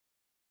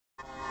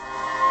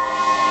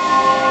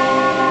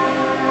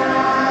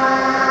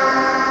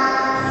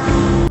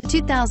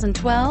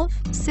2012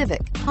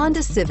 Civic,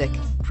 Honda Civic.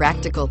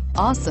 Practical,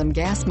 awesome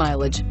gas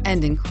mileage,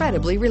 and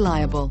incredibly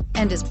reliable,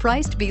 and is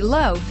priced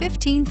below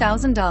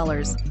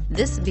 $15,000.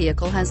 This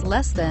vehicle has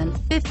less than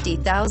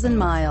 50,000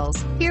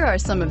 miles. Here are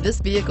some of this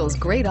vehicle's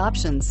great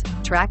options: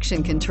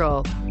 traction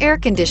control, air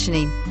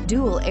conditioning,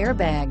 dual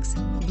airbags,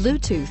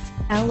 Bluetooth,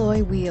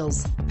 alloy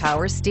wheels,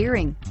 power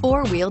steering,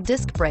 four-wheel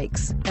disc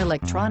brakes,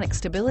 electronic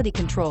stability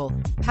control,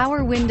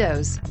 power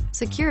windows,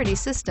 security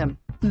system.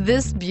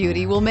 This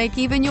beauty will make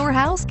even your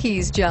house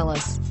keys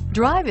jealous.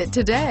 Drive it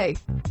today.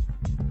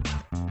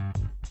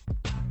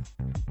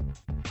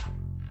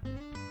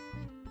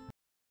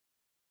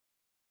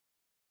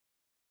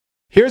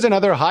 Here's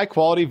another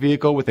high-quality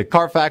vehicle with a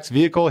Carfax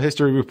Vehicle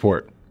History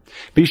Report.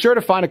 Be sure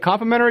to find a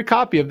complimentary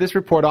copy of this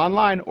report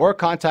online or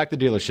contact the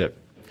dealership.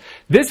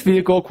 This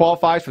vehicle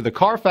qualifies for the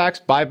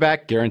Carfax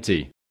Buyback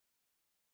Guarantee.